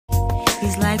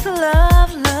like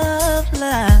love, love,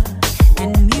 love,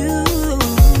 and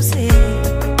music.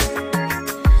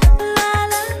 La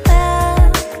la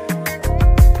la,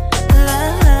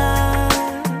 love,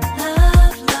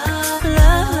 love, love,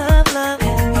 love, love,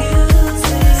 and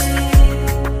music.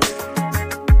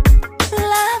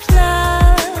 Love,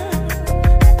 love.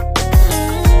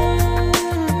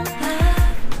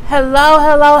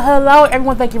 Hello,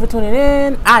 everyone. Thank you for tuning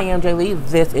in. I am Jay Lee.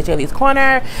 This is Jay Lee's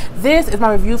Corner. This is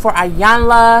my review for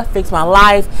Iyanla, Fix My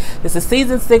Life. This is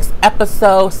season 6,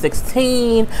 episode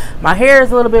 16. My hair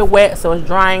is a little bit wet, so it's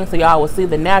drying, so y'all will see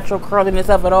the natural curliness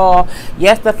of it all.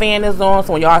 Yes, the fan is on,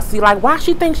 so when y'all see, like, why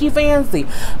she thinks she fancy?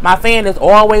 My fan is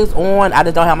always on. I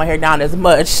just don't have my hair down as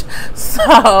much,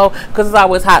 so, because it's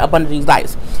always hot up under these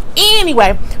lights.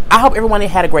 Anyway, I hope everyone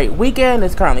had a great weekend.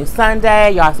 It's currently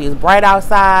Sunday. Y'all see it's bright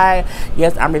outside.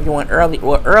 Yes, I'm reviewing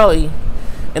early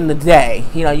in the day.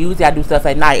 You know, usually I do stuff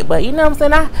at night, but you know what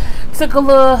I'm saying? I took a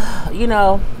little, you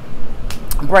know,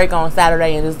 break on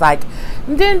Saturday and just like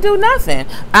didn't do nothing.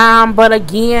 But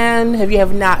again, if you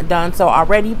have not done so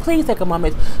already, please take a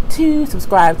moment to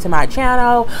subscribe to my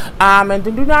channel. And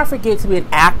do not forget to be an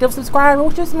active subscriber,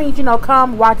 which just means, you know,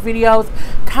 come watch videos,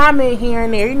 comment here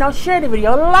and there, you know, share the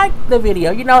video, like the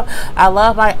video. You know, I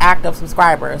love my active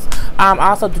subscribers.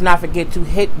 Also, do not forget to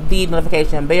hit the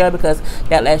notification bell, because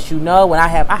that lets you know when I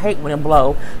hate when it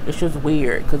blow. It's just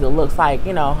weird because it looks like,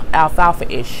 you know,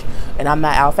 alfalfa-ish, and I'm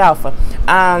not alfalfa.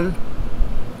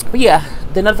 But yeah,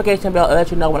 the notification bell will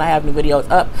let you know when I have new videos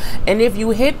up. And if you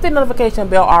hit the notification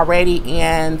bell already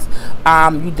and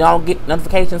you don't get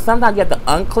notifications, sometimes you have to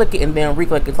unclick it and then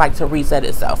re-click it. It's like to reset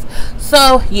itself.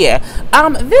 So yeah,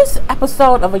 this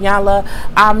episode of Iyanla,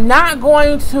 I'm not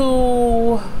going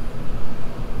to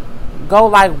go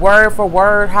like word for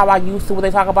word how I used to when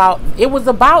they talk about. It was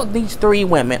about these 3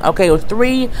 women. Okay, it was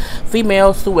 3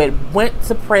 females who had went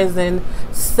to prison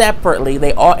separately.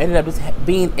 They all ended up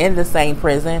being in the same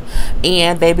prison,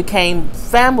 and they became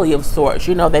family of sorts.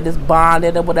 You know, they just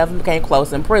bonded or whatever, became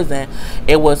close in prison.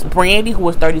 It was Brandy, who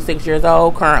was 36 years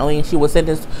old currently, and she was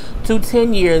sentenced to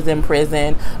 10 years in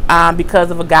prison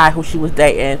because of a guy who she was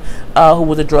dating who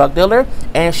was a drug dealer,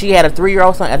 and she had a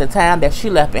 3-year-old son at the time that she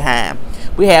left behind.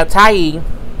 We have Tayi,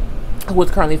 who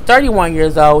was currently 31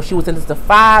 years old. She was sentenced to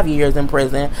 5 years in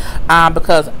prison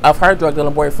because of her drug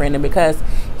dealing boyfriend, and because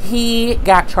he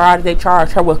got charged, they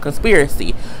charged her with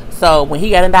conspiracy. So when he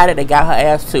got indicted, they got her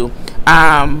ass too.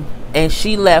 And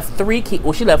she left 3 kids.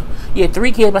 Well, she left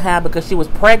 3 kids behind because she was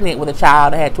pregnant with a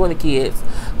child and had 2 other kids.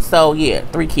 So yeah,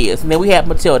 3 kids. And then we have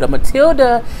Matilda.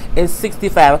 Matilda is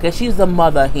 65. Okay, she's the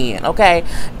mother hen. Okay,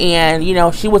 and you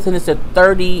know, she was sentenced to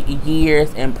 30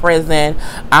 years in prison.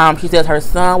 She says her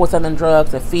son was selling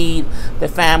drugs to feed the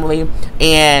family,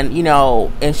 and you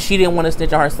know, and she didn't want to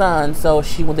snitch on her son, so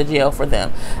she went to jail for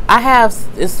them.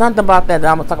 It's something about that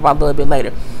I'm gonna talk about a little bit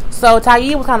later. So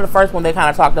Tayi was kind of the first one they kind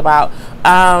of talked about.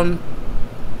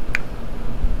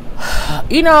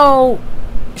 You know,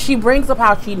 she brings up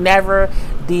how she never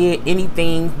did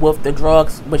anything with the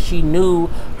drugs, but she knew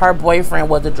her boyfriend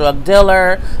was a drug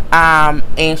dealer,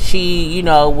 and she, you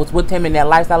know, was with him in that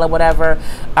lifestyle or whatever.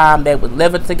 They were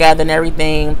living together and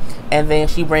everything, and then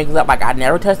she brings up, like, I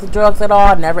never touched the drugs at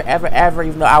all, never, ever, ever,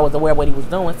 even though I was aware of what he was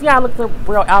doing. See, I look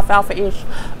real alfalfa-ish,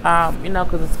 you know,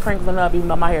 because it's crinkling up, even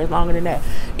though my hair is longer than that.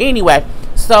 Anyway,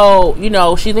 so, you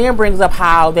know, she then brings up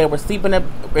how they were sleeping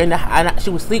she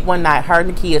was asleep one night, her and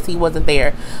the kids, he wasn't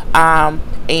there,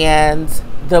 and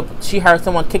she heard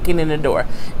someone kicking in the door,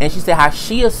 and she said how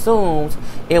she assumed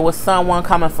it was someone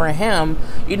coming for him,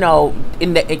 you know,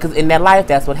 because in that life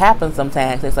that's what happens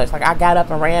sometimes. It's like I got up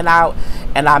and ran out,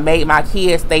 and I made my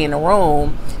kids stay in the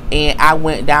room, and I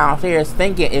went downstairs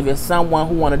thinking if it's someone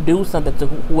who want to do something to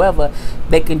whoever,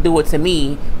 they can do it to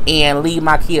me and leave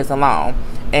my kids alone.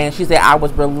 And she said, I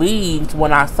was relieved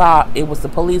when I saw it was the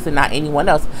police and not anyone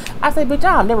else. I said, bitch,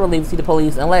 I'm never relieved to see the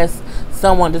police unless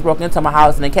someone just broke into my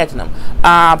house and they're catching them.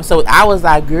 So I was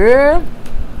like, girl.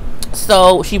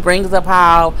 So she brings up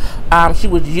how she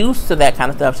was used to that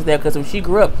kind of stuff. She said, because when she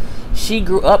grew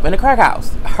up in a crack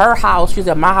house. Her house, she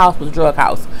said, my house was a drug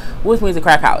house, which means a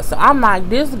crack house. So I'm like,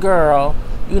 this girl,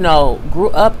 you know, grew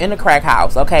up in a crack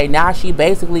house. Okay, now she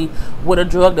basically with a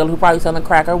drug dealer who probably selling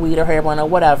crack or weed or heroin or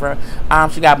whatever.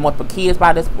 She got multiple kids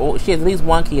by this. She has at least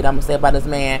 1 kid, I'm gonna say, by this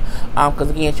man. Because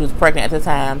again, she was pregnant at the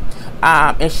time.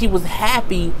 And she was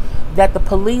happy that the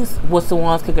police was the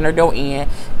ones kicking her door in.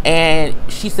 And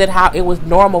she said how it was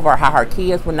normal for her, how her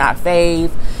kids were not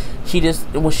phased. She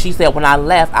said, when I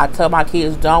left, I told my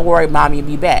kids, don't worry, mommy will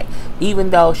be back. Even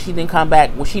though she didn't come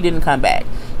back. Well, she didn't come back.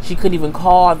 She couldn't even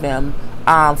call them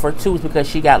for 2 weeks because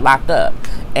she got locked up.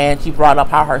 And she brought up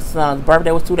how her son's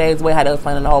birthday was 2 days away, how they was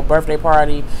planning the whole birthday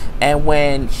party. And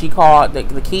when she called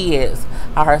the kids,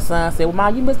 how her son said, well,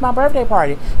 Mom, you missed my birthday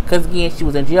party. Because, again, she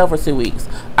was in jail for 2 weeks.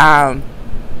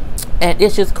 And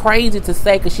it's just crazy to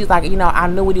say, because she's like, I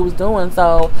knew what he was doing,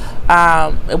 so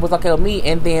it was okay with me.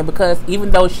 And then because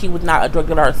even though she was not a drug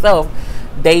dealer herself,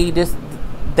 they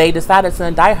decided to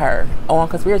indict her on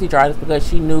conspiracy charges because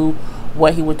she knew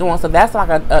what he was doing. So that's like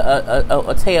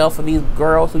a tale for these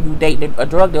girls who you date a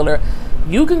drug dealer.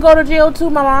 You can go to jail too,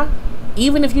 mama.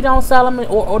 Even if you don't sell them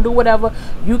or do whatever,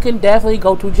 you can definitely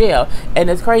go to jail.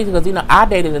 And it's crazy because, I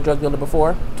dated a drug dealer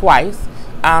before, twice,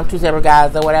 2 separate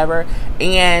guys or whatever.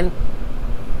 And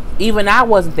even I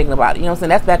wasn't thinking about it. You know what I'm saying?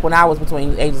 That's back when I was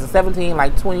between the ages of 17,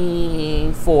 like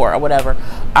 24 or whatever,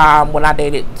 when I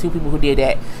dated 2 people who did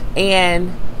that.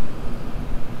 And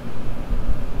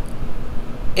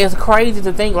it's crazy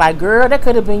to think, like, girl, that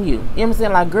could have been you. You know what I'm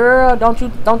saying? Like, girl, don't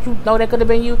you know that could have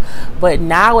been you? But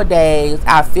nowadays,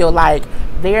 I feel like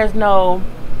there's no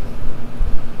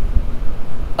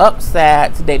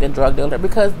upside to dating a drug dealer,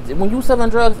 because when you selling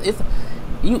drugs,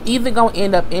 you either gonna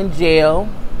end up in jail,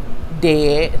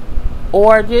 dead,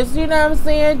 or just, you know what I'm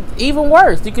saying, even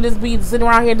worse, you could just be sitting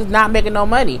around here just not making no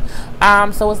money.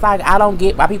 So it's like, I don't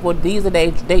get why people these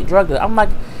days date drug dealers. I'm like,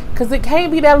 because it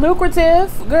can't be that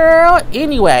lucrative, girl.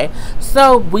 Anyway,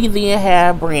 so we then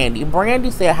have Brandy.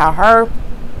 Brandy said how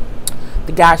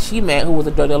the guy she met, who was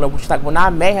a drug dealer, she's like, when I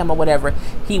met him or whatever,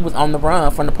 he was on the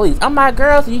run from the police. I'm like,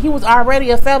 girl, so he was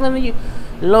already a felon.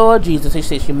 Lord Jesus. She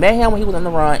said she met him when he was on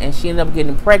the run, and she ended up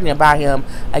getting pregnant by him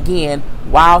again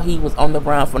while he was on the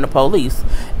run from the police.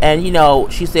 And,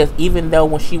 she says even though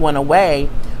when she went away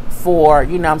for,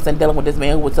 dealing with this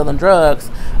man who was selling drugs,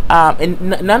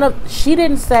 and she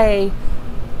didn't say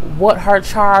what her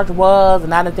charge was,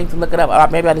 and I didn't think to look it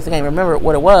up. Maybe I just can't remember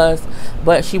what it was,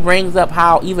 but she brings up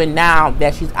how even now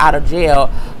that she's out of jail,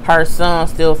 her son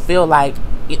still feel like,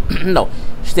 no,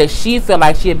 she said she feel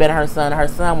like she had been her son. Her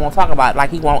son won't talk about it.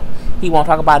 Like, he won't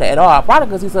talk about it at all. Probably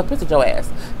because he's a piss at your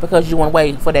ass because you went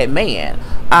away for that man.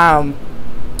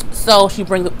 So she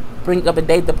brings up the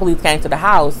day the police came to the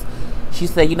house. She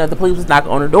said, the police was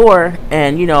knocking on the door,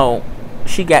 and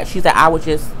she said, I was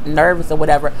just nervous or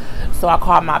whatever, so I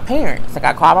called my parents. Like,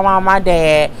 I called my mom and my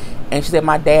dad, and she said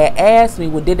my dad asked me,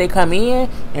 well, did they come in?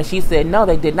 And she said, no,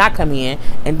 they did not come in.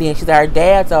 And then she said her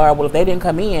dad told her, well, if they didn't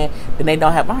come in, then they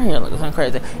don't have, my hair looks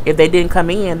crazy. If they didn't come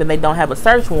in, then they don't have a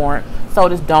search warrant, so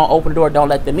just don't open the door, don't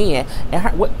let them in. And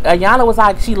Iyanla was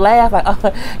like, she laughed,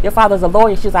 like, your father's a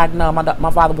lawyer. She's like, no,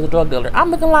 my father was a drug dealer.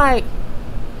 I'm looking like,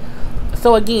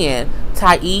 so again,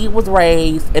 Tae was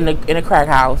raised in a crack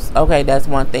house. Okay, that's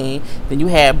one thing. Then you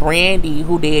had Brandy,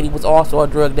 who he was also a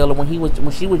drug dealer when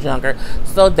she was younger.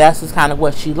 So that's just kind of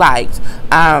what she liked.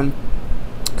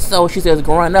 So she says,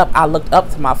 growing up, I looked up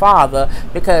to my father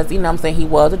because, he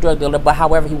was a drug dealer, but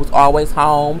however, he was always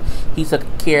home. He took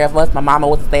care of us. My mama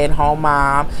was a stay-at-home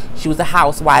mom. She was a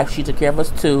housewife. She took care of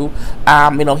us too.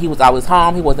 He was always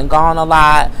home. He wasn't gone a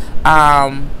lot.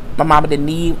 My mama didn't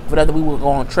need whatever. We would go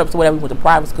on trips or whatever. We went to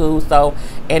private school. So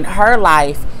in her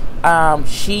life,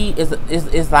 she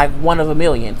is like one of a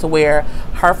million, to where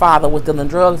her father was dealing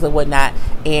drugs and whatnot,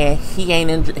 and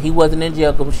he wasn't in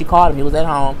jail because when she called him, he was at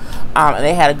home, and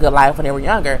they had a good life when they were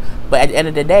younger. But at the end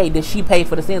of the day, did she pay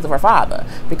for the sins of her father?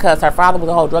 Because her father was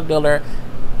a whole drug dealer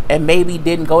and maybe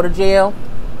didn't go to jail,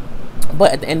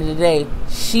 but at the end of the day,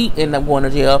 she ended up going to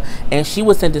jail, and she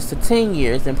was sentenced to 10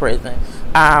 years in prison.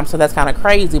 So that's kind of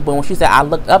crazy. But when she said, I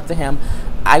looked up to him,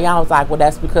 Iyanla was like, well,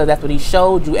 that's because that's what he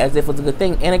showed you, as if it was a good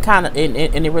thing. And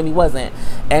it really wasn't.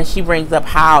 And she brings up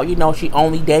how, she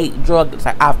only date drugs.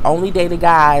 Like, I've only dated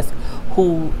guys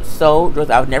who sold drugs.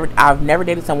 I've never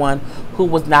dated someone who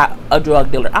was not a drug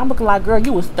dealer. I'm looking like, girl,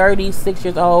 you was 36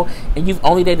 years old and you've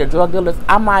only dated drug dealers.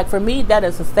 I'm like, for me, that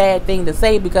is a sad thing to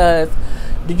say, because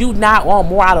do you not want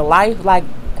more out of life? Like,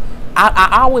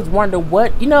 I always wonder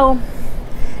what,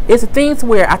 it's a thing to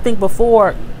where I think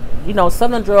before,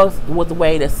 selling drugs was the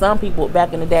way that some people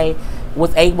back in the day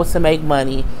was able to make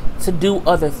money to do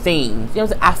other things.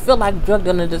 I feel like drug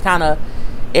dealing just kind of,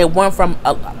 it went from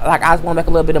like, I just want to make a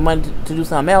little bit of money to do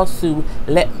something else, to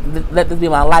let this be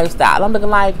my lifestyle. I'm looking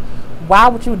like, why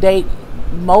would you date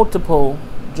multiple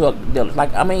drug dealers?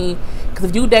 Like, because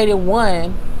if you dated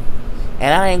one and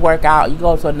that ain't work out, you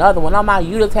go to another one. I'm like,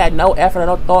 you just had no effort or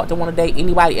no thought to want to date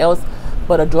anybody else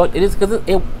but a drug. It is because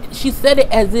she said it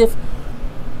as if,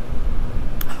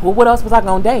 well, what else was I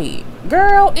gonna date?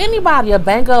 Girl, anybody, a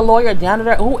banker, a lawyer, a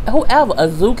janitor, whoever, a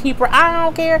zookeeper, I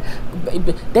don't care.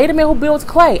 Date a man who builds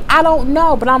clay, I don't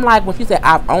know. But I'm like, when she said,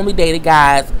 I've only dated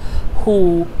guys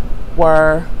who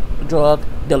were drug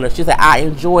dealers. She said, I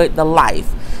enjoyed the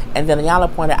life. And then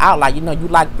Iyanla pointed out, like, you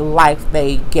like the life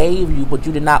they gave you, but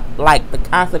you did not like the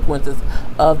consequences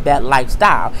of that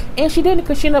lifestyle. And she didn't,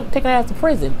 because she ended up taking her ass to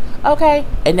prison. Okay?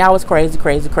 And that was crazy,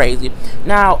 crazy, crazy.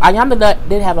 Now, Iyanla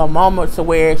did have a moment to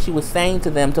where she was saying to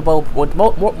them, to both,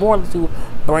 more to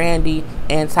Brandy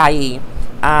and Tae,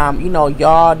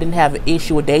 y'all didn't have an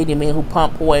issue with dating men who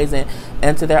pump poison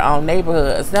into their own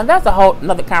neighborhoods. Now, that's a whole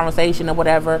another conversation or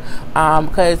whatever,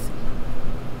 because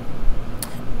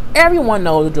everyone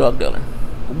knows a drug dealer,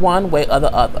 one way or the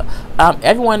other.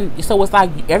 So it's like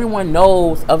everyone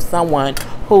knows of someone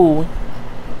who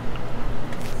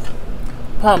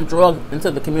pumped drugs into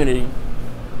the community,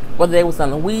 whether they were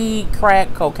selling weed,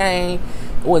 crack, cocaine,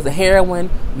 was it heroin,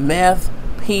 meth,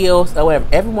 pills, or whatever.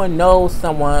 Everyone knows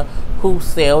someone who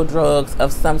sell drugs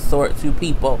of some sort to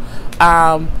people.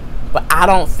 But I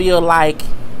don't feel like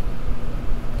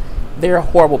they're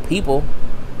horrible people.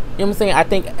 You know what I'm saying?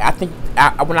 I think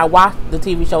when I watch the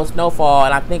TV show Snowfall,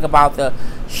 and I think about the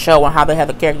show and how they had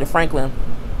the character Franklin,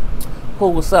 who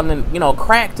was selling,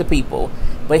 crack to people,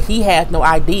 but he had no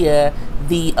idea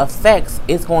the effects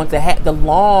it's going to have, the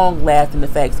long-lasting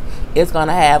effects it's going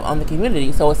to have on the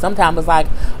community. So sometimes it's like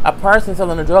a person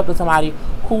selling a drug to somebody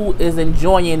who is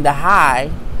enjoying the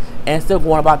high and still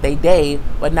going about their day,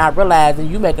 but not realizing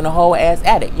you making a whole ass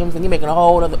addict. You know what I'm saying? You're making a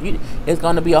whole other, it's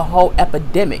going to be a whole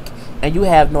epidemic, and you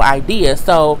have no idea.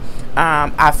 So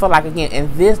I feel like, again,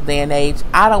 in this day and age,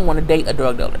 I don't want to date a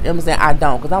drug dealer. You know what I'm saying? I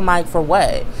don't, because I'm like, for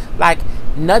what? Like,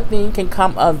 nothing can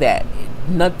come of that.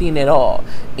 Nothing at all.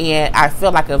 And I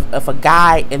feel like if a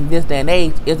guy in this day and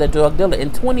age is a drug dealer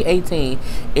in 2018,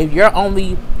 if your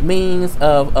only means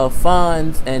of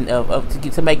funds and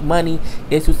to make money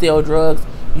is to sell drugs,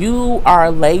 you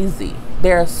are lazy.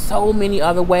 There are so many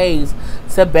other ways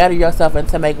to better yourself and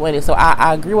to make money. So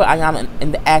I agree with Iyanla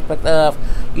in the aspect of,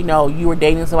 you were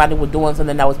dating somebody who was doing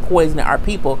something that was poisoning our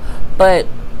people. But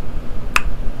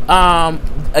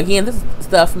again, this is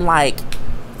stuff from like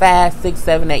 5, 6,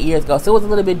 7, 8 years ago. So it was a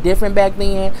little bit different back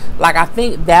then. Like, I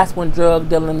think that's when drug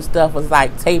dealing stuff was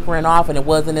like tapering off, and it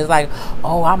wasn't as like,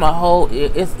 oh, I'm a whole,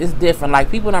 it's different. Like,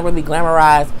 people don't really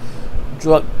glamorize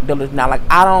drug dealers now. Like,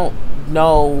 I don't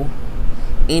know,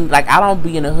 I don't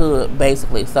be in the hood,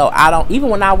 basically. So I don't, even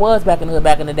when I was back in the hood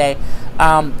back in the day,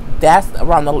 that's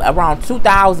around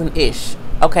 2000-ish.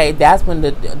 Okay, that's when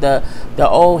the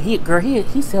old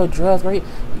he sell drugs, girl,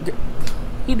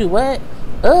 he do what?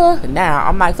 Now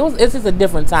I'm like, so it's just a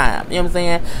different time. You know what I'm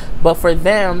saying? But for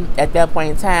them at that point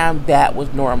in time, that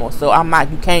was normal. So I'm like,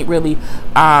 you can't really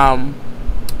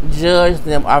judge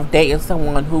them of dating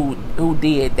someone who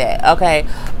did that. Okay,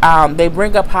 they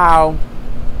bring up how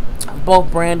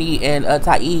both Brandy and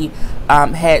Tae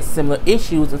had similar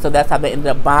issues, and so that's how they ended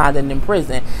up bonding in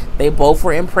prison. They both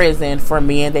were in prison for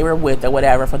men they were with or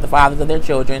whatever, for the fathers of their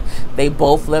children. They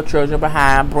both left children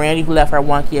behind. Brandy, who left her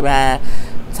 1 kid behind,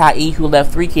 Tae, who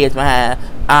left 3 kids behind.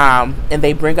 And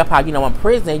they bring up how, in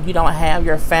prison, you don't have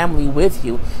your family with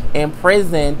you. In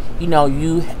prison,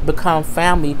 you become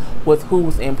family with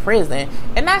who's in prison.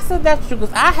 And I said that's true,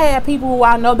 because I have people who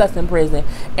I know that's in prison,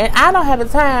 and I don't have the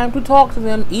time to talk to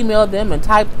them, email them, and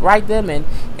write them, and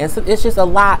so it's just a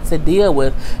lot to deal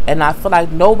with. And I feel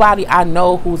like nobody I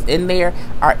know who's in there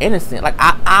are innocent. Like,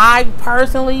 I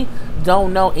personally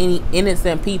don't know any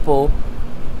innocent people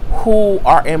who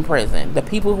are in prison. The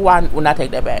people who well, not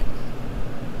take that back.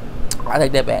 I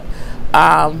take that back.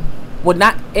 Well,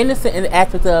 not innocent in the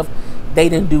aspect of they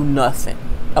didn't do nothing.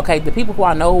 Okay, the people who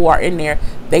I know who are in there,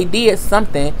 they did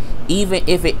something, even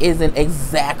if it isn't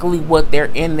exactly what they're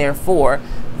in there for.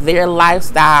 Their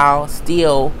lifestyle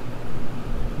still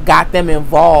got them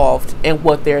involved in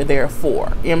what they're there for. You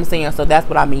know what I'm saying? So that's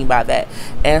what I mean by that.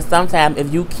 And sometimes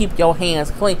if you keep your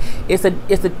hands clean,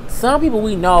 some people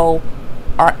we know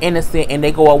are innocent and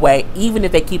they go away even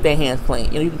if they keep their hands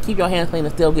clean. You can keep your hands clean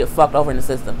and still get fucked over in the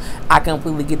system. I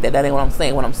completely get that. That ain't what I'm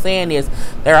saying. What I'm saying is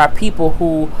there are people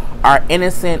who are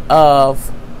innocent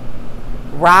of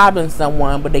robbing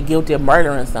someone, but they're guilty of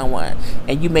murdering someone,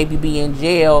 and you maybe be in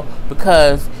jail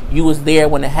because you was there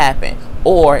when it happened.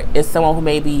 Or it's someone who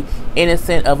may be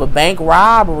innocent of a bank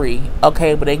robbery,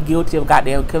 okay, but they're guilty of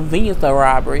goddamn convenience store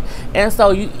robbery. And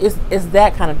so it's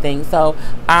that kind of thing. So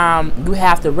you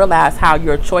have to realize how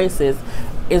your choices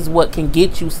is what can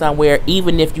get you somewhere,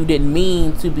 even if you didn't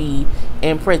mean to be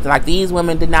in prison. Like, these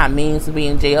women did not mean to be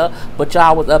in jail, but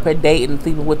y'all was up here dating,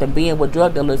 sleeping with, and being with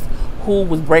drug dealers who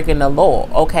was breaking the law,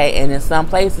 okay? And in some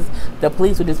places, the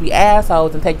police would just be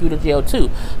assholes and take you to jail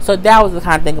too. So that was the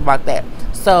kind of thing about that.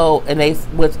 So, and they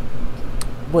with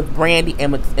Brandy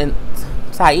and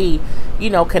Tae,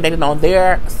 connected on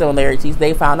their similarities,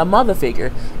 they found a mother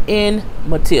figure in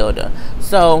Matilda.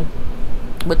 So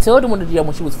Matilda went to jail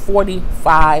when she was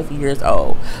 45 years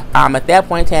old. At that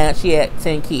point in time, she had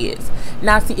 10 kids.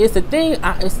 Now, see, it's the thing,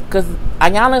 it's because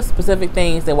Iyanla's specific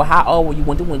things said, well, how old were you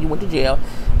when you went to jail?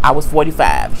 I was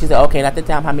 45. She said, okay, and at the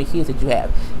time, how many kids did you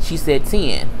have? She said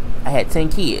 10. I had 10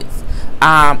 kids.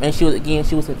 And she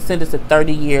was sentenced to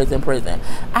 30 years in prison.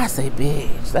 I say,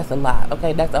 bitch, that's a lot.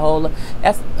 Okay, that's a whole,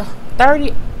 that's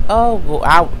 30.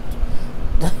 Oh,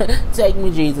 take me,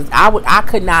 Jesus. I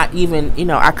could not even,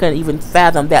 I couldn't even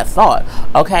fathom that thought.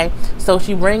 Okay, so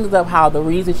she brings up how the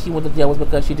reason she went to jail was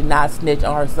because she did not snitch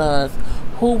on her sons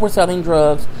who were selling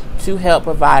drugs to help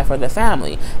provide for the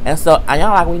family. And so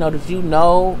Iyanla, we know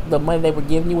that the money they were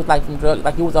giving you was like some drugs,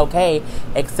 like it was okay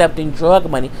accepting drug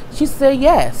money. She said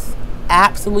yes,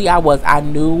 absolutely I was. I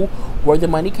knew where the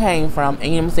money came from, and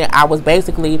you know what I'm saying, I was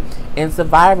basically in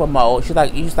survival mode. She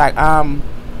asked, like,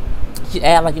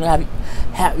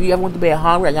 have you ever went to bed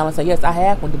hungry? Iyanla said, yes, I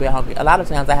have went to bed hungry. A lot of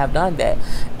times I have done that.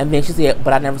 And then she said,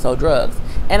 but I never sold drugs.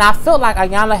 And I feel like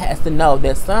Iyanla has to know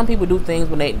that some people do things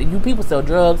when people sell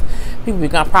drugs, people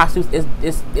become prostitutes.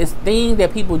 It's things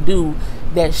that people do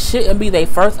that shouldn't be their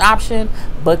first option,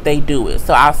 but they do it.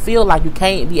 So I feel like you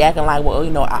can't be acting like,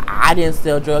 well, I didn't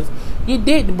sell drugs. You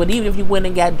didn't, but even if you went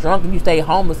and got drunk and you stayed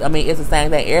homeless, I mean, it's the same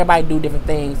thing. Everybody do different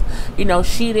things.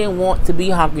 She didn't want to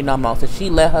be hungry no more, so she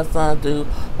let her sons do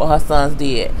what her sons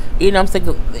did. You know what I'm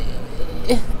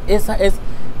saying?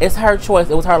 It's her choice.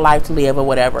 It was her life to live or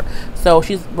whatever. So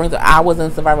she brings up, I was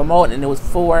in survival mode, and it was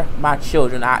for my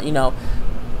children.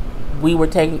 We were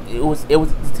it was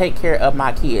to take care of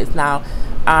my kids. Now,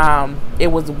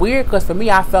 it was weird because for me,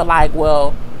 I felt like,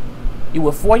 well, you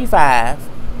were 45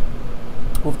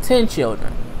 with 10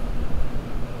 children.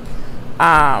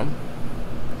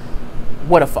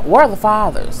 Where are the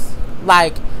fathers?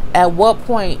 Like, at what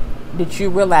point did you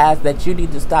realize that you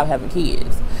need to stop having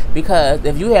kids? Because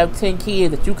if you have 10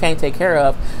 kids that you can't take care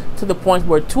of, to the point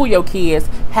where 2 of your kids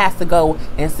has to go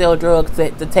and sell drugs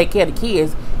to take care of the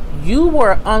kids, you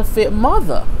were an unfit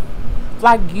mother.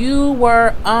 Like, you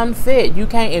were unfit. You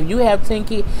can't, if you have 10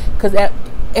 kids, because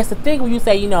it's the thing when you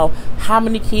say, how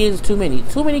many kids is too many.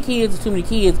 Too many kids is too many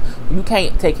kids. You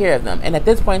can't take care of them. And at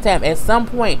this point in time, at some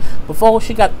point, before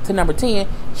she got to number 10,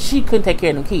 she couldn't take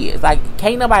care of them kids. Like,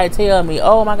 can't nobody tell me,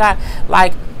 oh my God,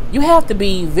 like, you have to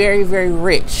be very, very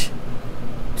rich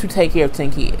to take care of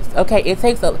 10 kids. Okay,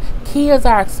 kids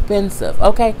are expensive.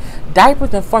 Okay,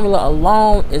 diapers and formula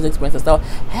alone is expensive. So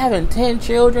having 10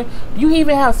 children, do you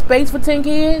even have space for 10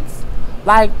 kids?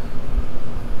 Like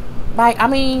I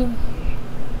mean,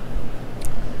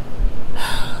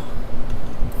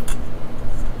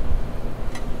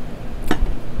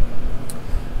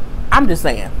 I'm just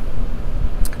saying,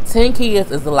 10 kids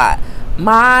is a lot.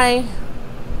 My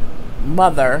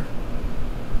mother,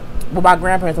 well, my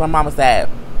grandparents on my mama's side,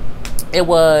 it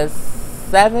was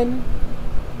 7.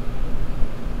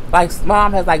 Like,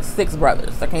 mom has like 6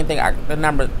 brothers. I can't think, the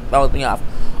number throws me off.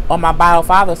 On my bio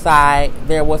father's side,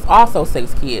 there was also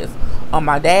 6 kids. On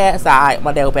my dad's side,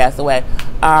 my dad who passed away,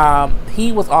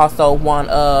 he was also one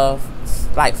of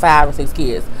like 5 or 6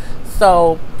 kids.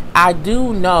 So I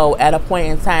do know at a point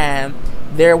in time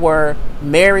there were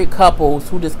married couples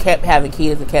who just kept having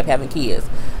kids and kept having kids,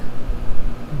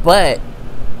 but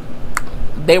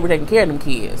they were taking care of them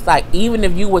kids. Like, even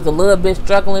if you was a little bit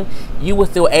struggling, you were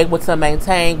still able to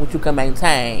maintain what you can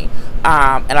maintain.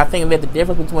 And I think that the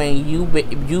difference between you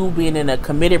being in a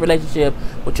committed relationship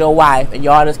with your wife and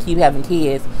y'all just keep having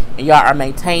kids and y'all are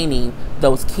maintaining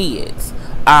those kids.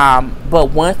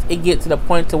 But once it gets to the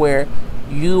point to where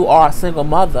you are a single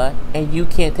mother and you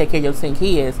can't take care of your 10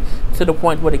 kids, to the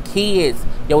point where the kids,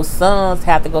 your sons,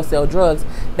 have to go sell drugs,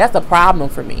 that's a problem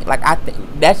for me. Like, I think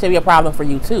that should be a problem for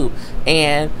you too.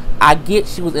 And I get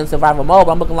she was in survival mode,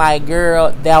 but I'm looking like,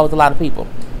 girl, that was a lot of people.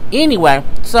 Anyway,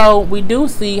 so we do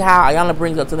see how Iyanla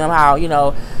brings up to them how,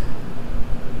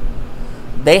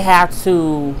 they have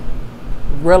to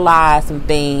realize some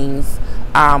things,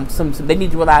 they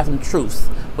need to realize some truths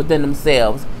within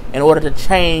themselves in order to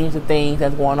change the things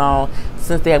that's going on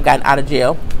since they have gotten out of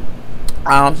jail.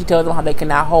 She tells them how they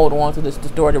cannot hold on to this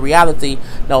distorted reality,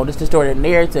 this distorted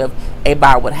narrative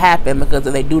about what happened, because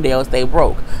if they do, they'll stay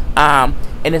broke. And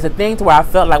it's a thing to where I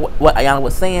felt like what Iyanla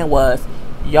was saying was,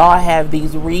 y'all have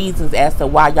these reasons as to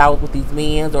why y'all was with these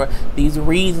men, or these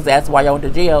reasons as to why y'all went to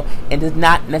jail, and it's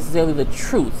not necessarily the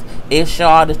truth. It's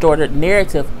y'all distorted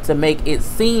narrative to make it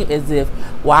seem as if,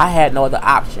 well, I had no other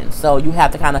option. So you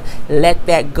have to kind of let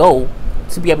that go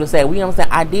to be able to say, well, you know what I'm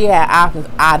saying, I did have options,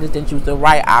 I just didn't choose the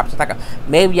right options. Like,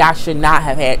 maybe I should not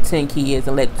have had 10 kids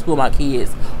and let 2 of my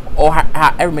kids or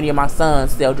however many of my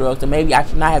sons sell drugs, or maybe I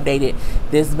should not have dated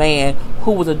this man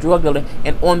who was a drug dealer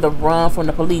and on the run from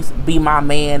the police be my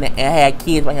man and had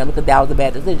kids by him because that was a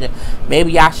bad decision.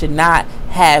 Maybe I should not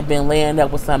have been laying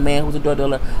up with some man who's a drug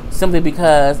dealer simply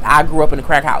because I grew up in a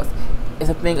crack house. It's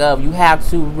a thing of you have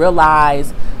to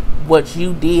realize what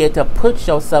you did to put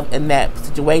yourself in that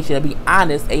situation and be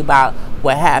honest about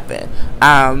what happened.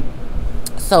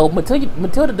 So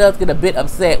Matilda does get a bit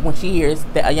upset when she hears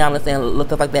that Iyanla saying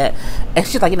stuff like that, and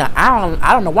she's like, I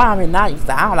don't know why I'm here now. I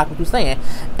don't like what you're saying,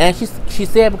 and she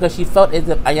said because she felt as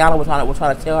if Iyanla was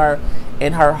trying to tell her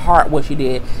in her heart what she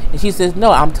did, and she says,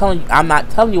 no, I'm not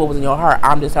telling you what was in your heart.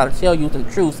 I'm just trying to tell you some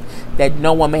truths that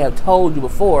no one may have told you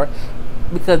before,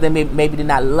 because they maybe did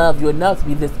not love you enough to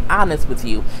be this honest with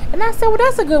you. And I said, well,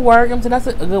 that's a good word. That's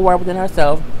a good word within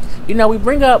herself. We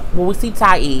bring up when we see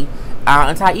Tyee.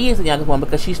 And Tyee is the youngest one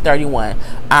because she's 31.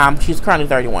 She's currently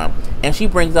 31. And she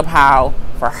brings up how,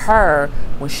 for her,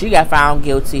 when she got found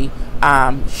guilty,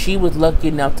 she was lucky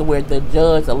enough to where the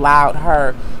judge allowed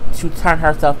her to turn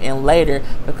herself in later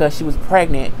because she was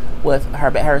pregnant with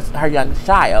her youngest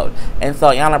child. And so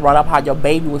Iyanla brought up how your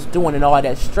baby was doing and all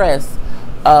that stress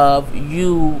of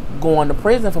you going to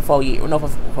prison for 4 years,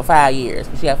 for 5 years.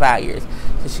 She had 5 years.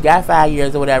 So she got 5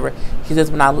 years or whatever. She says,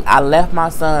 when I left my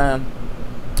son,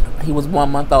 he was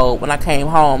 1 month old. When I came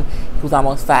home, he was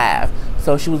almost 5.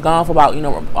 So she was gone for about,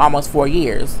 almost 4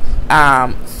 years.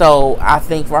 So I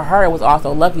think for her, it was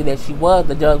also lucky that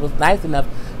the judge was nice enough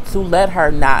to let her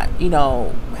not,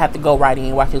 have to go right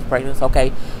in while she was pregnant. So,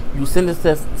 okay, you sentenced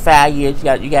to 5 years.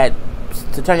 You got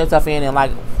to turn yourself in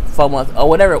like 4 months or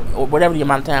whatever the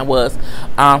amount of time was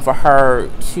for her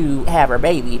to have her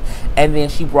baby. And then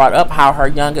she brought up how her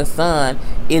youngest son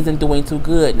isn't doing too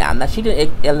good now. Now she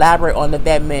didn't elaborate on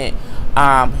that meant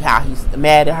how he's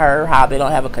mad at her, how they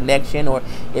don't have a connection, or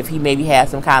if he maybe has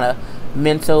some kind of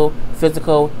mental,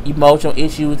 physical, emotional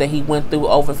issues that he went through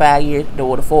over 5 years,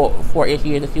 or the four-ish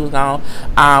years that she was gone.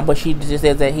 But she just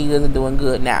says that he isn't doing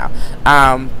good now.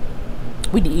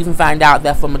 We did even find out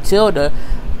that for Matilda,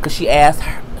 because she asked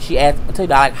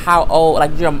Matilda, like, how old,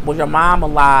 like, was your mom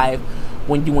alive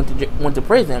when you went to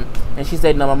prison? And she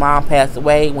said, no, my mom passed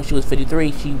away when she was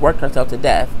 53. She worked herself to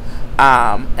death.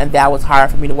 And that was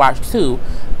hard for me to watch too.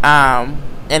 And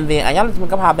then Iyanla just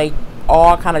bring up how they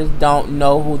all kind of just don't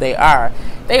know who they are.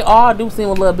 They all do seem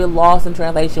a little bit lost in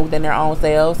translation within their own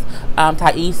selves.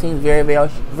 Tyee seems very, very,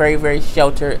 very, very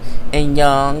sheltered and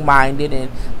young-minded, and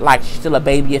like she's still a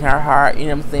baby in her heart. You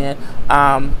know what I'm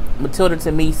saying? Matilda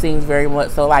to me seems very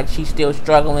much so like she's still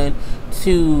struggling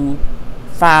to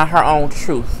find her own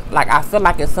truth. Like, I feel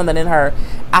like it's something in her.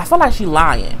 I feel like she's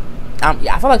lying.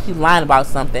 I feel like she's lying about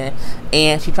something,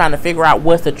 and she's trying to figure out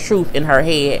what's the truth in her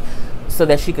head so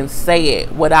that she can say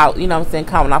it without,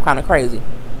 coming off kind of crazy.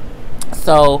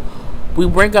 So we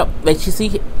bring up, like, she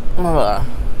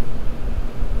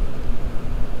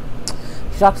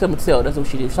talks to Matilda. That's what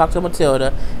she did. She talked to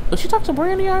Matilda. Did she talk to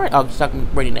Brandy already? Oh, she's talking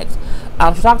to Brandy next.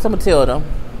 She talked to Matilda,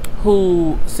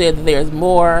 who said that there's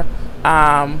more.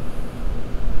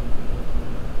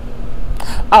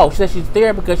 She said she's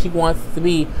there because she wants to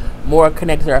be more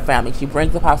connected to her family. She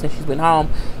brings up how since she's been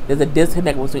home, there's a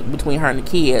disconnect between her and the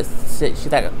kids.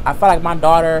 She's like, I feel like my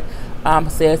daughter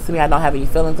says to me I don't have any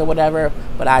feelings or whatever,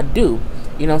 but I do.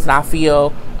 So I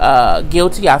feel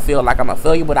guilty. I feel like I'm a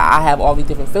failure, but I have all these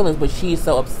different feelings. But she's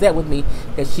so upset with me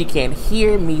that she can't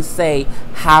hear me say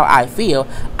how I feel.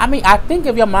 I mean, I think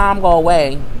if your mom go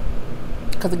away,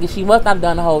 because again, she must not have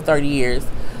done the whole 30 years.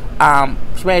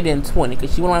 She made it in 20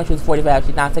 because she went when she was 45.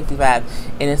 She's now 65,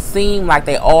 and it seemed like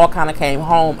they all kind of came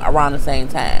home around the same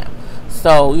time.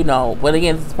 So but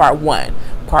again, this is part 1.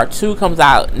 Part 2 comes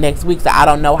out next week, so I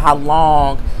don't know how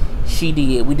long she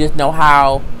did. We just know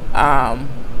how. I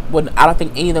don't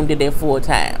think any of them did their full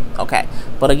time. Okay,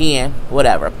 but again,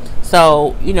 whatever.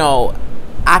 So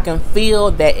I can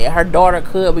feel that her daughter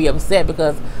could be upset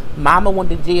because mama went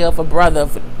to jail for brother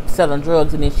for selling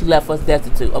drugs, and then she left us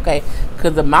destitute. Okay,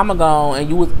 because the mama gone and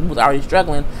you was already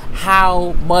struggling.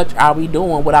 How much are we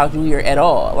doing without you here at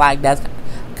all? Like, that's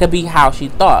could be how she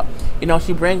thought.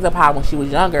 She brings up how when she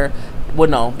was younger,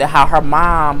 that how her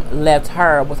mom left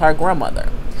her with her grandmother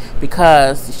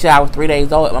because I was 3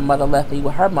 days old. My mother left me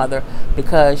with her mother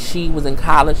because she was in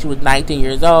college. She was 19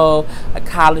 years old, a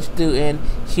college student.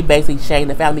 She basically shamed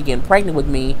the family getting pregnant with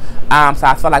me. So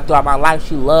I felt like throughout my life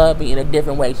she loved me in a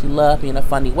different way. She loved me in a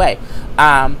funny way.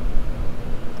 And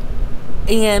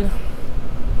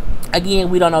again,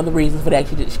 we don't know the reasons for that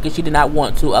because she did not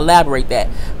want to elaborate that.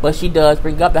 But she does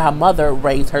bring up that her mother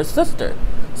raised her sister.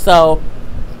 So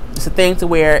it's a thing to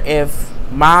where if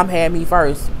mom had me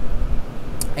first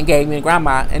and gave me to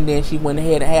grandma, and then she went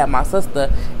ahead and had my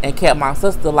sister and kept my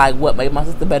sister. Like, what made my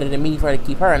sister better than me for her to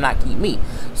keep her and not keep me?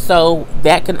 So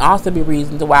that can also be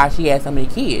reasons why she had so many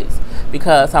kids,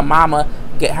 because her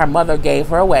mother gave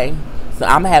her away. So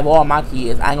I'm gonna have all my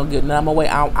kids. I ain't gonna give none of them away.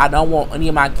 I don't want any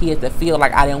of my kids to feel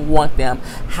like I didn't want them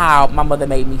how my mother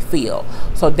made me feel.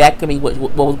 So that can be what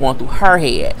was going through her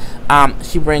head.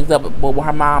 She brings up, well, when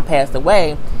her mom passed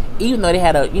away, even though they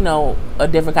had a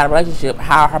different kind of relationship,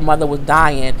 how her mother was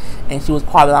dying and she was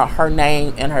calling out her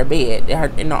name in her bed,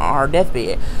 on her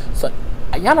deathbed. So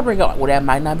Iyanla bring up, well, that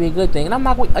might not be a good thing, and I'm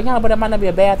not Iyanla, but that might not be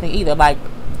a bad thing either. Like,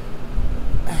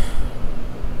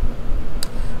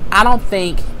 I don't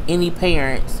think any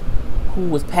parents who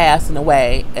was passing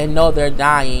away and know they're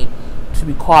dying to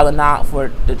be calling out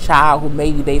for the child who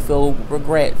maybe they feel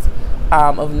regrets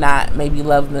of not maybe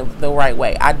loving them the right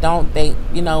way. I don't think,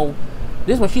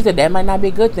 this one, she said that might not be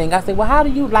a good thing. I said, well, how do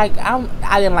you like,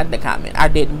 I didn't like the comment. I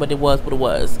didn't, but it was what it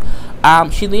was.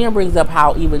 She then brings up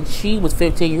how even she was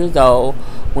 15 years old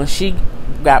when she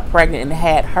got pregnant and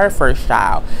had her first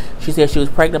child. She said she was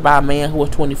pregnant by a man who was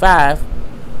 25.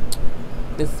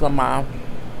 This is my mom.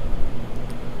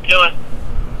 Doing?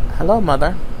 Hello,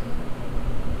 mother.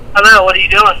 Hello, what are you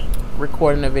doing?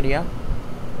 Recording a video.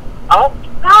 Oh,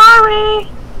 sorry.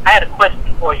 I had a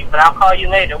question for you, but I'll call you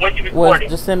later. What you recording?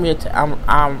 Just send me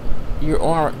you're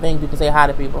on thing. You can say hi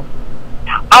to people.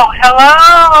 Oh,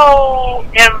 hello,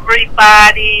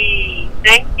 everybody.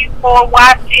 Thank you for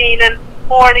watching and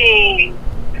supporting.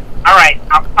 All right,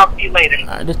 I'll talk to you later.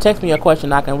 Just text me your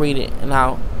question. I can read it, and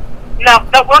I'll. No,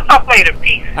 we'll talk later.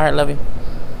 Peace. All right, love you.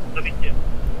 Love you too.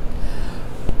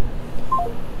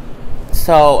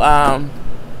 So,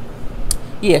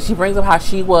 yeah, she brings up how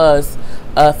she was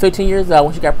 15 years old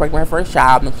when she got pregnant with her first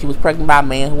child, and she was pregnant by a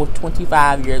man who was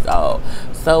 25 years old.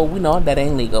 So we know that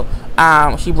ain't legal.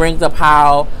 She brings up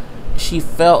how she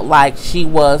felt like she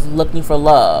was looking for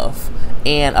love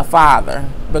and a father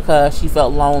because she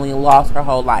felt lonely and lost her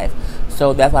whole life.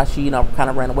 So that's why she, kind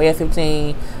of ran away at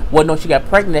 15. Well, no, she got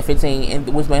pregnant at 15,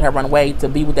 and which made her run away to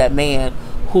be with that man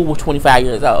who was 25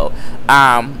 years old.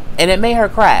 And it made her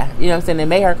cry. You know what I'm saying? It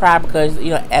made her cry because,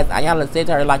 as Iyanla said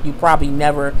to her, like, you probably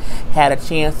never had a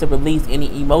chance to release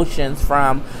any emotions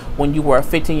from when you were a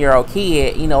 15-year-old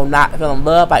kid, not feeling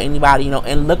loved by anybody,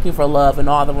 and looking for love in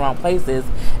all the wrong places,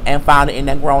 and found it in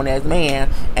that grown-ass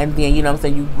man. And then, you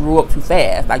grew up too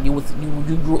fast. Like, you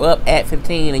grew up at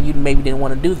 15, and you maybe didn't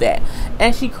want to do that.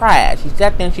 And she cried. She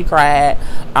sat there and she cried.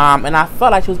 And I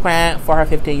felt like she was crying for her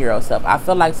 15-year-old self. I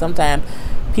feel like sometimes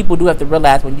people do have to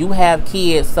realize when you have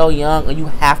kids so young and you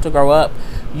have to grow up,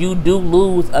 you do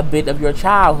lose a bit of your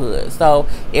childhood. So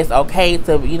it's okay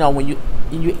to, when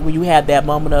you have that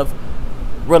moment of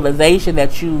realization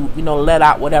that you let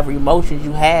out whatever emotions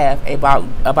you have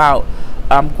about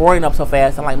growing up so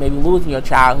fast and like maybe losing your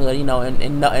childhood,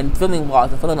 and feeling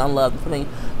lost and feeling unloved and feeling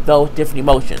those different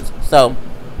emotions. So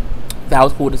that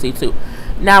was cool to see too.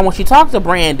 Now when she talked to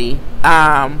Brandy,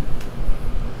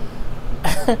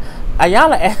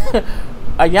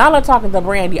 Iyanla talking to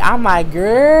Brandy, I'm like,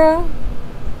 girl,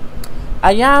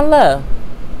 Iyanla,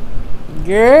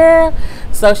 girl.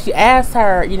 So she asked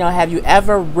her, have you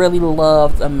ever really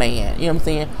loved a man? You know what I'm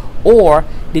saying? Or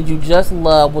did you just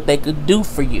love what they could do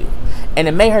for you? And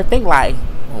it made her think like,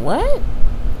 what?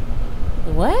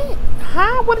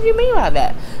 How? What do you mean by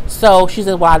that? So she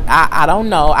said, well, I don't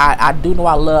know. I do know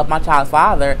I love my child's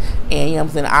father. And, you know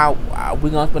what I'm saying, we're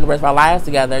going to spend the rest of our lives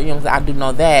together. You know what I'm saying? I do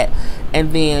know that.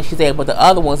 And then she said, but the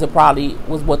other ones, it probably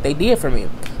was what they did for me.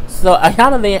 So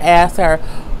Iyanla then asked her,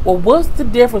 well, what's the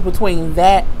difference between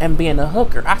that and being a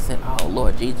hooker? I said, oh,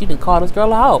 Lord Jesus, you didn't call this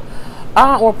girl a hoe.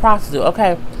 Or a prostitute.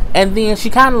 Okay. And then she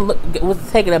kind of was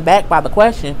taken aback by the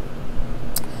question.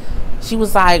 She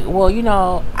was like,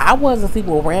 well, I wasn't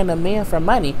sleeping with random men for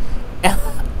money. And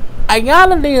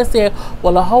Iyanla then said,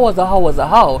 well, a hoe is a hoe is a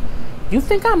hoe. You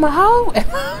think I'm a hoe?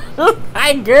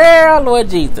 Like, girl, Lord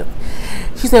Jesus.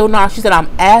 She said, well, no, she said, I'm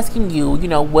asking you,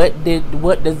 what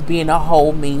does being a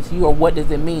hoe mean to you, or what does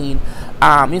it mean?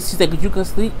 And she said,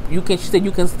 because she said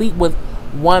you can sleep with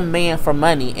one man for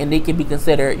money, and it can be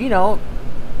considered,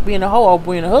 being a hoe or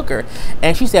being a hooker.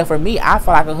 And she said, for me, I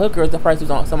feel like a hooker is the person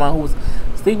someone who's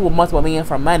sleeping with multiple men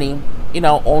for money,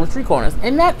 on the street corners.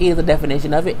 And that is the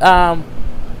definition of it.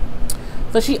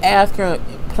 So she asked her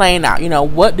plain out,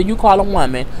 what do you call a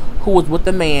woman who was with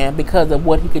a man because of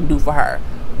what he can do for her?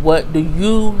 What do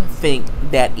you think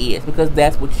that is? Because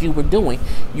that's what you were doing.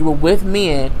 You were with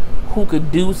men who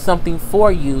could do something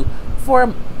for you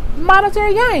for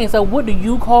monetary gain. So what do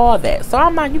you call that? So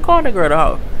I'm like, you call the girl a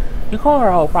hoe. You call her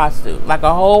a whole prostitute. Like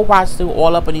a whole prostitute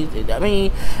all up in these. I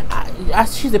mean,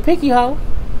 she's a picky hoe.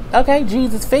 Okay,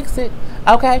 Jesus, fix it.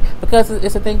 Okay, because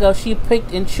it's a thing of she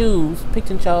picked and chose,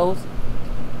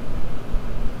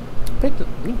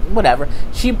 whatever.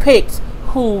 She picked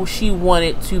who she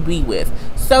wanted to be with.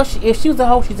 So if she was a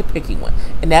hoe, she's a picky one,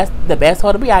 and that's the best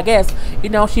hoe to be, I guess.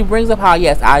 She brings up how,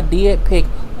 yes, I did pick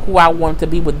who I wanted to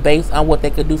be with based on what they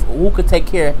could do, who could take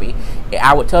care of me.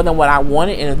 I would tell them what I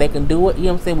wanted, and if they can do it, you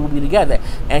know what I'm saying, we'll be together.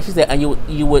 And she said, and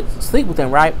you would sleep with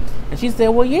them, right? And she said,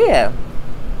 well, yeah.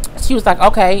 She was like,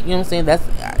 okay, you know what I'm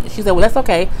saying? She said, well, that's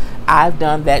okay. I've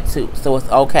done that too, so it's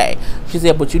okay. She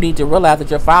said, but you need to realize that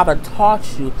your father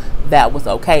taught you that was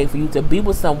okay for you to be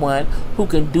with someone who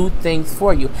can do things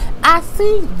for you. I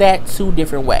see that two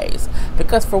different ways.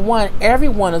 Because for one,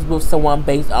 everyone is with someone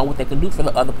based on what they can do for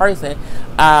the other person.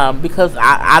 Because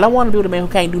I don't want to be with a man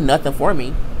who can't do nothing for me.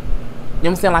 You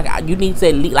know what I'm saying? Like, you need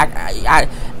to, like, I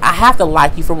have to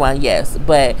like you for one, yes,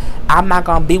 but I'm not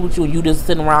gonna be with you and you just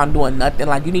sitting around doing nothing.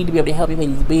 Like, you need to be able to help me pay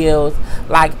these bills.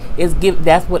 Like,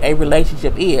 that's what a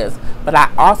relationship is. But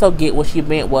I also get what she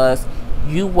meant was,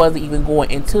 you wasn't even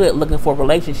going into it looking for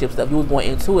relationship stuff. You was going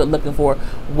into it looking for,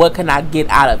 what can I get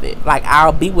out of it? Like,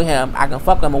 I'll be with him, I can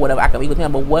fuck him or whatever, I can be with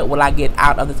him, but what will I get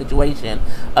out of the situation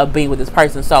of being with this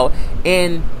person? So,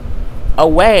 in a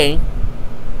way,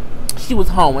 she was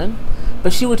hoeing,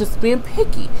 but she was just being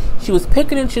picky. She was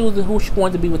picking and choosing who she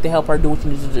wanted to be with to help her do what she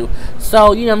needed to do.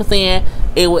 So, you know what I'm saying?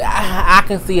 I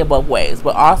can see it both ways.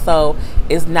 But also,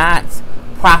 it's not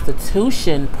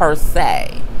prostitution per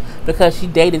se, because she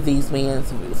dated these men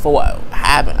for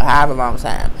however long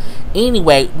time.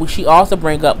 Anyway, she also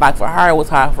bring up, like, for her, it was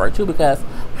hard for her too, because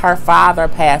her father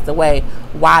passed away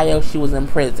while she was in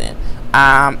prison.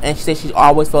 And she said she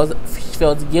always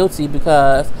feels guilty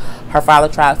because her father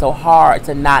tried so hard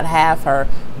to not have her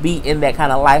be in that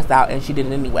kind of lifestyle, and she did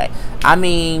it anyway. I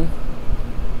mean,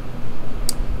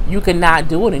 you cannot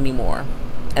do it anymore,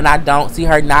 and I don't see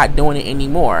her not doing it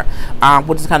anymore,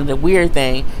 which is kind of the weird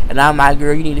thing. And I'm like,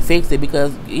 girl, you need to fix it,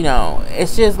 because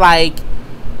it's just like,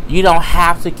 you don't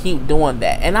have to keep doing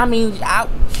that. And I mean,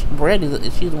 Brandy,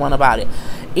 she's the one about it.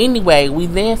 Anyway, we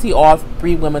then see all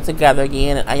three women together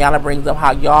again, and Iyanla brings up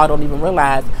how y'all don't even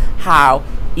realize how,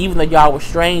 even though y'all were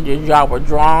strangers, y'all were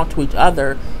drawn to each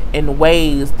other in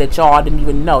ways that y'all didn't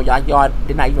even know. Y'all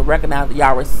did not even recognize that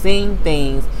y'all were seeing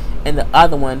things in the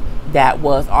other one that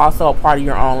was also a part of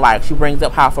your own life. She brings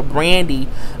up how for Brandy,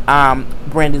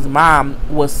 Brandy's mom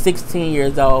was 16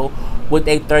 years old with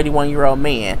a 31-year-old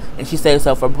man, and she said,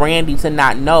 so for Brandy to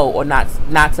not know, or not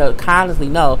to consciously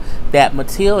know that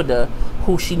Matilda,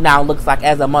 who she now looks like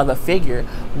as a mother figure,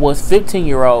 was 15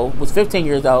 years old with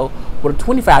a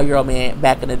 25-year-old man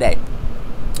back in the day.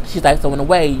 She's like, so in a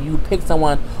way, you picked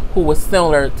someone who was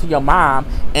similar to your mom,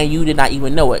 and you did not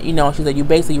even know it. She said you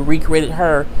basically recreated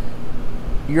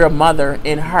your mother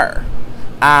in her,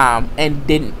 and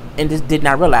just did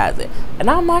not realize it. And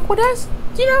I'm like, well, that's,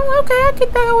 okay, I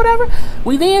get that or whatever.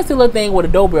 We then see a little thing where the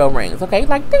doorbell rings. Okay,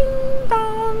 like ding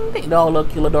dong, ding dong, little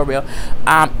cute little doorbell.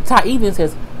 Ty even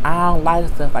says, I don't like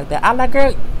stuff like that. I'm like,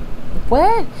 girl,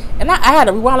 what? And I had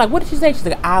to rewind, like, what did she say? She's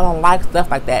like, I don't like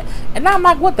stuff like that. And I'm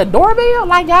like, what, the doorbell?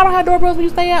 Like, y'all don't have doorbells when you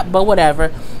stay up? But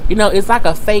whatever. It's like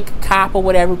a fake cop or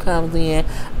whatever who comes in.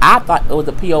 I thought it was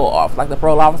a PO officer, like the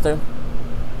parole officer.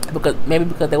 Because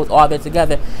they was all there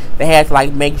together, they had to,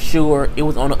 like, make sure it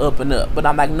was on the up and up. But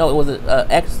I'm like, no, it was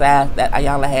an exercise that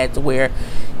Iyanla had to where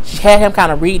she had him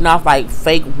kind of reading off, like,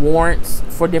 fake warrants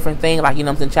for different things, like,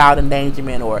 child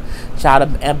endangerment or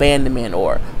child abandonment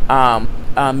or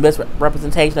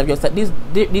misrepresentation of yourself. These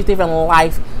different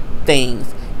life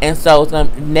things. And so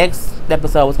next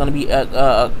episode is going to be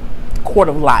a court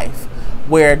of life,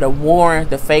 where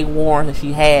the fake warrants that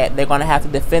she had, they're going to have to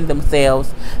defend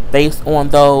themselves based on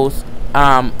those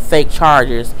fake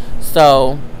charges.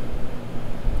 So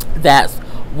that's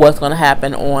what's going to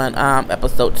happen on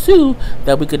episode 2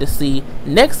 that we get to see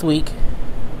next week.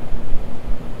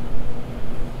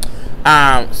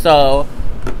 So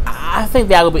I think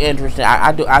that will be interesting.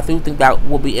 I do think that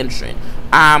will be interesting.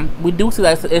 We do see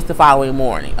that it's the following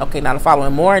morning. Okay, now the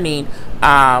following morning,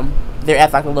 they're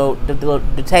at like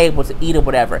the table to eat or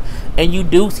whatever, and you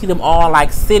do see them all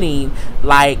like sitting,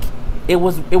 like it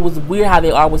was weird how they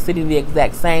all were sitting the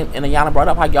exact same. And Iyanla brought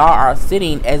up how y'all are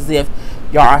sitting as if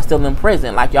y'all are still in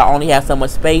prison, like y'all only have so much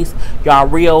space, y'all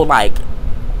real like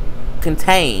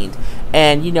contained,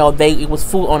 and it was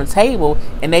food on the table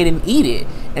and they didn't eat it.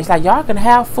 And it's like, y'all can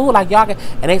have food, like y'all can,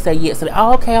 and they say yes. So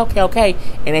okay,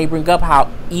 and they bring up how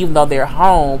even though they're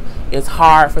home, it's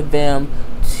hard for them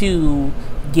to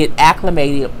get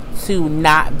acclimated to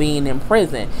not being in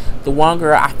prison. The one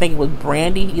girl, I think it was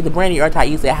Brandy, either Brandy or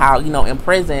Thais, said how in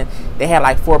prison they had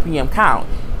like 4 p.m. count.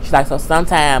 She's she's like, so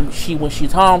sometimes when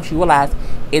she's home, she realized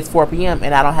it's 4 p.m.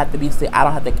 and I don't have to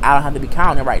be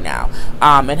counting right now.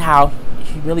 And how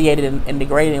humiliated and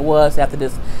degrading it was to have to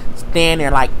just stand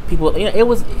there like people. It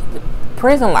was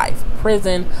prison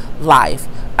life,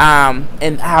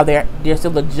 and how they're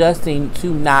still adjusting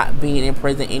to not being in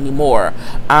prison anymore.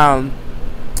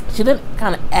 She didn't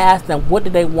kind of ask them what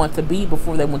did they want to be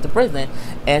before they went to prison,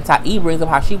 and Tae brings up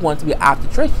how she wanted to be an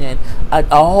obstetrician, a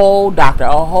whole doctor,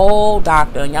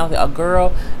 and y'all say a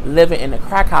girl living in a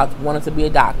crack house wanted to be a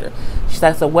doctor. She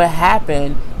said, so what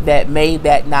happened that made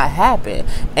that not happen?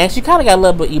 And she kind of got a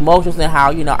little bit emotional in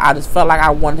how, I just felt like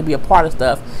I wanted to be a part of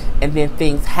stuff, and then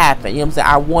things happened. You know what I'm saying?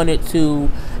 I wanted to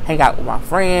hang out with my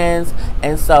friends,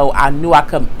 and so I knew I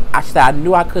could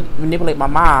manipulate my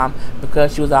mom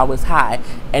because she was always high,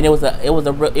 and it was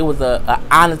a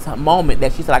honest moment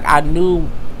that she said, like, I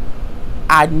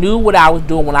knew what I was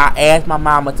doing when I asked my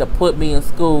mama to put me in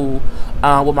school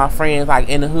with my friends, like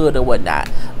in the hood or whatnot,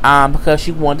 because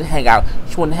she wanted to hang out.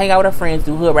 She wanted to hang out with her friends,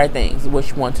 do hood right things, what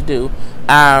she wanted to do.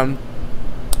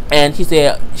 And she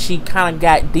said she kind of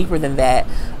got deeper than that,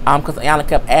 because Iyanla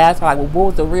kept asking her, like, well, what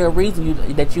was the real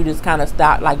reason that you just kind of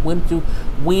stopped? Like, when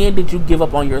did you give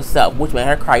up on yourself? Which made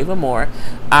her cry even more.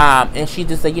 And she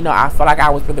just said, I felt like I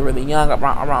was really, really young,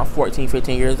 around 14,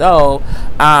 15 years old.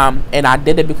 And I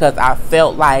did it because I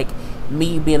felt like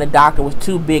me being a doctor was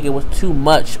too big. It was too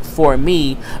much for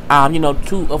me. A little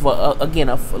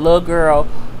girl,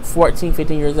 14,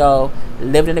 15 years old,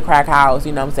 lived in a crack house,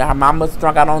 her mom was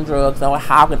drunk out on drugs, so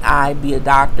how can I be a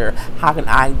doctor? How can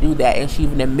I do that? And she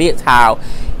even admits how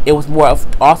it was more of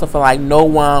also feel like no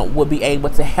one would be able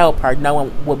to help her, no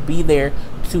one would be there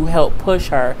to help push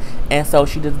her, and so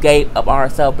she just gave up on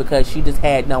herself because she just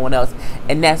had no one else.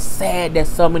 And that's sad that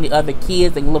so many other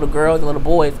kids and little girls and little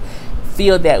boys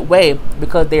feel that way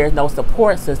because there's no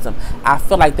support system. I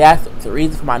feel like that's the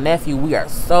reason for my nephew. We are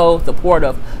so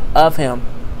supportive of him,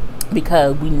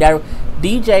 because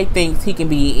DJ thinks he can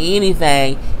be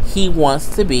anything he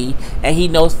wants to be, and he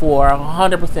knows for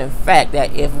 100% fact that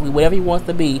whatever he wants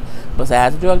to be,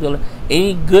 besides a drug dealer,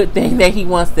 any good thing that he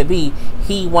wants to be,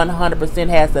 he 100%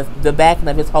 has the backing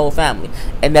of his whole family,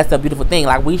 and that's a beautiful thing.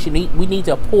 Like, we need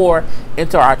to pour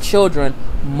into our children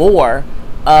more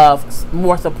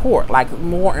support, like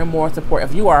more and more support.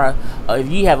 If you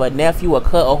have a nephew, a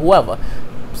cousin, or whoever,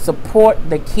 support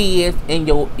the kids in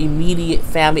your immediate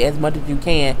family as much as you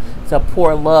can to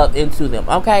pour love into them,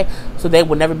 okay? So they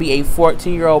will never be a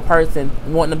 14-year-old person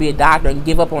wanting to be a doctor and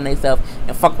give up on themselves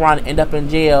and fuck around and end up in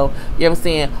jail, you know what I'm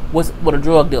saying, with a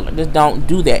drug dealer. Just don't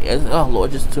do that. Oh, Lord,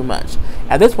 just too much.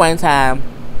 At this point in time,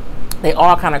 they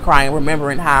all kind of crying,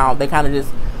 remembering how they kind of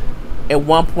just at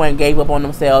one point gave up on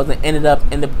themselves and ended up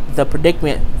in the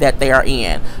predicament that they are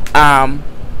in.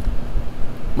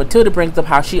 Matilda brings up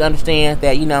how she understands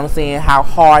that, how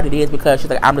hard it is, because she's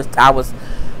like,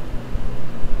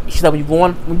 she said, when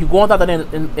you're going out there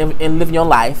and living your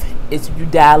life, you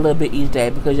die a little bit each day,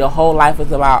 because your whole life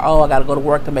is about, I gotta go to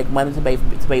work to make money, to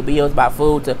pay bills, buy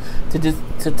food, to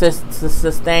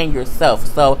sustain yourself.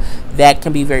 So that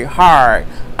can be very hard,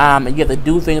 and you have to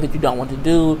do things that you don't want to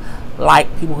do,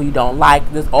 like people who you don't like.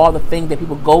 There's all the things that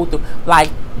people go through. Like,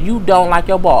 you don't like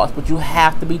your boss, but you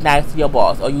have to be nice to your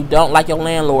boss. Or you don't like your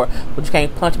landlord, but you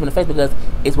can't punch him in the face because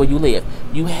it's where you live.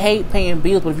 You hate paying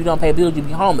bills, but if you don't pay bills, you'll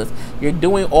be homeless. You're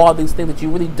doing all these things that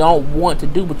you really don't want to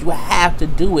do, but you have to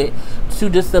do it to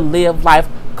live life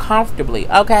comfortably,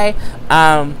 okay?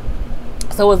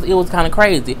 So it was kind of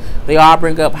crazy. They all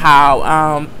bring up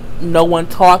how no one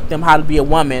taught them how to be a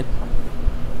woman,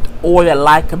 or that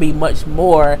life can be much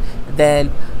more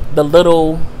than the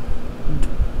little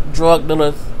drug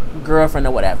dealer's girlfriend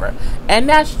or whatever. And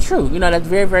that's true. That's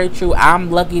very, very true. I'm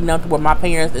lucky enough to where my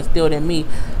parents instilled in me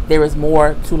there is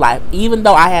more to life. Even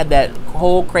though I had that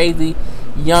whole crazy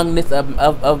youngness of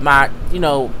my, in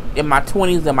my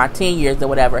 20s and my 10 years or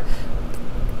whatever,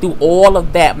 through all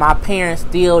of that, my parents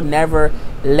still never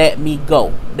let me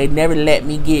go. They never let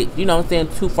me get,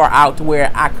 too far out to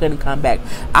where I couldn't come back.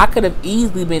 I could have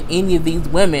easily been any of these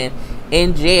women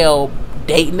in jail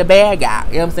dating the bad guy,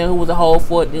 who was a whole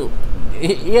foot dude.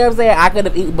 I could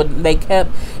have, but they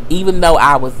kept, even though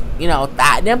I was,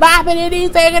 thought them bopping and he's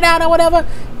taking out or whatever,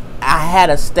 I had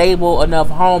a stable enough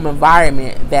home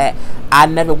environment that I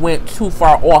never went too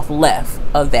far off left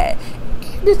of that.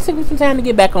 It just took me some time to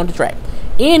get back on the track.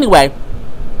 Anyway,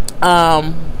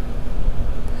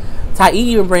 Tae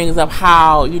even brings up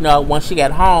how, when she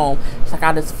got home, she's like,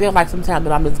 I just feel like sometimes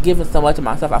that I'm just giving so much of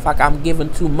myself. I feel like I'm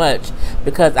giving too much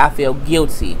because I feel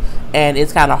guilty. And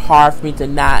it's kind of hard for me to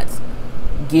not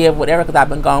give whatever because I've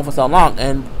been gone for so long.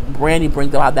 And Brandy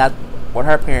brings up how that's what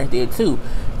her parents did too.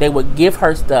 they would give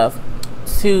her stuff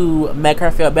to make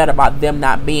her feel better about them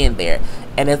not being there.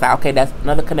 And it's like, okay, that's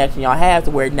another connection y'all have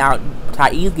to where now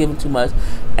Ty's giving too much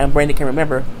and Brenda can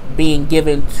remember being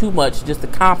given too much just to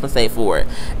compensate for it.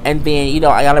 And then, you know,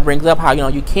 Iyanla brings up how, you know,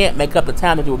 you can't make up the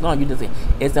time that you were gone. You just,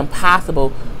 it's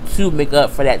impossible to make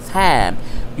up for that time.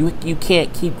 You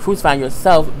can't keep crucifying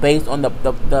yourself based on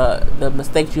the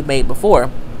mistakes you made before.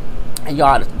 And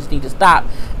y'all just need to stop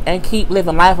and keep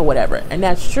living life or whatever. And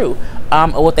that's true.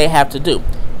 Or what they have to do,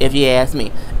 if you ask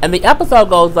me. And the episode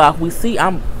goes off. We see,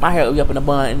 my hair will be up in a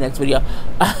bun in the next video.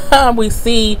 We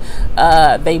see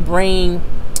they bring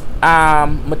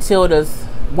Matilda's,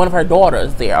 one of her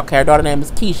daughters there. Okay, her daughter's name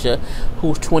is Keisha,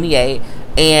 who's 28.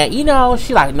 And, you know,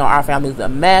 she like, no, our family's a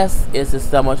mess. It's just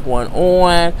so much going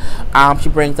on. She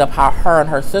brings up how her and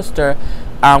her sister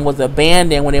was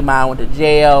abandoned when their mom went to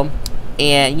jail.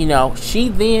 And, you know, she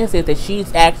then says that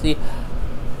she's actually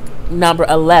number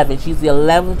 11. She's the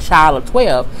 11th child of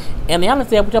 12. And Iyanla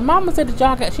said, but your mama said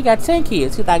that she got 10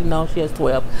 kids. She's like, no, she has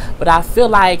 12. But I feel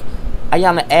like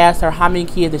Iyanla asked her how many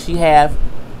kids did she have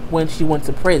when she went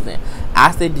to prison.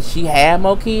 I said, did she have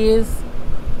more kids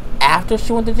after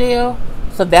she went to jail?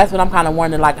 So that's what I'm kind of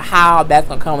wondering, like, how that's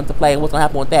going to come into play and what's going to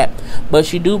happen with that. But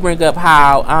she do bring up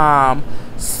how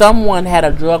someone had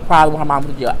a drug problem when her mom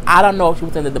was in jail. I don't know if she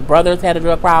was saying that the brothers had a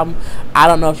drug problem. I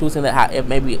don't know if she was saying that if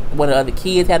maybe one of the other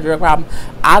kids had a drug problem.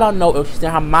 I don't know if she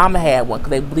said her mama had one,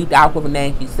 because they bleeped out what the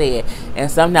name she said.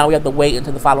 And somehow we have to wait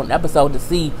until the following episode to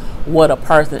see what a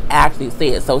person actually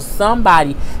said. So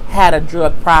somebody had a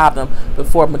drug problem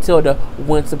before Matilda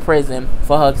went to prison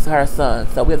for her son.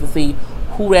 So we have to see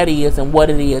who that is and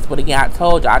what it is. But again, I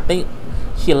told you, I think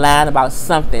she lied about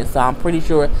something, so I'm pretty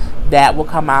sure that will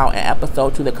come out in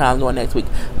episode 2 that comes on next week.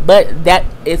 But that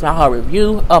is my whole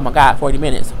review. Oh my god, 40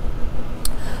 minutes.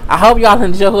 I hope y'all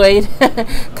enjoyed.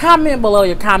 Comment below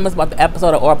your comments about the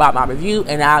episode or about my review,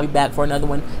 and I'll be back for another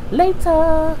one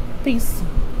later. Peace.